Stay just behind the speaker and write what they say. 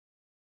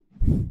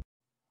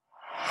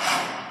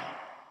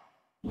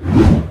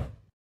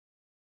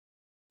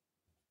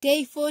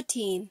Day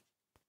 14.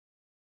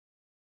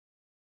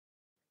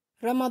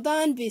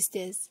 Ramadan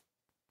boosters.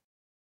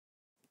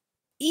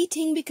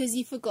 Eating because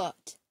you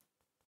forgot.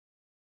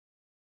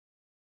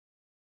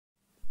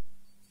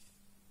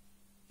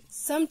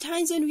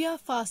 Sometimes when we are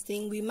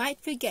fasting, we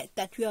might forget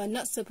that we are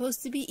not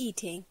supposed to be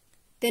eating.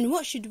 Then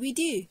what should we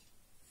do?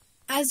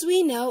 As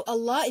we know,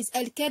 Allah is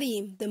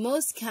Al-Kareem, the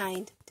most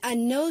kind,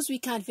 and knows we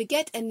can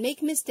forget and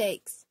make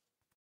mistakes.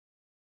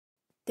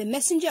 The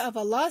Messenger of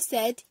Allah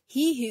said,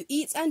 "He who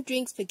eats and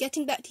drinks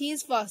forgetting that he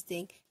is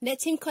fasting,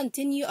 let him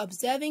continue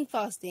observing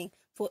fasting,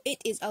 for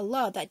it is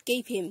Allah that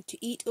gave him to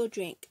eat or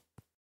drink."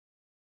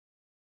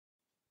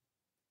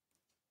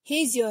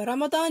 Here's your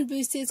Ramadan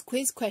Boosters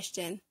quiz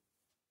question.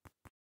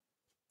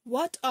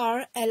 What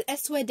are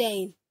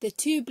Al-Aswadain, the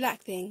two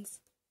black things?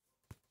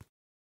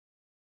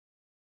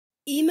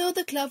 Email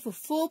the club for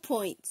 4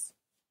 points.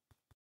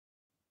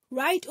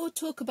 Write or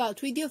talk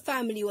about with your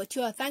family what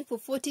you are thankful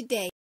for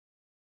today.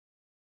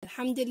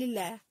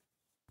 Alhamdulillah.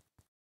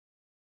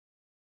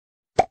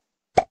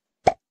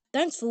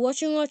 Thanks for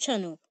watching our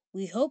channel.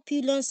 We hope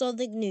you learned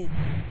something new.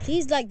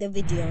 Please like the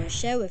video and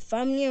share with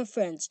family and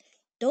friends.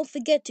 Don't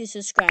forget to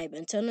subscribe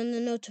and turn on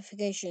the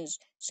notifications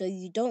so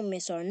you don't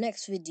miss our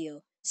next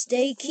video.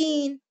 Stay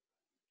keen!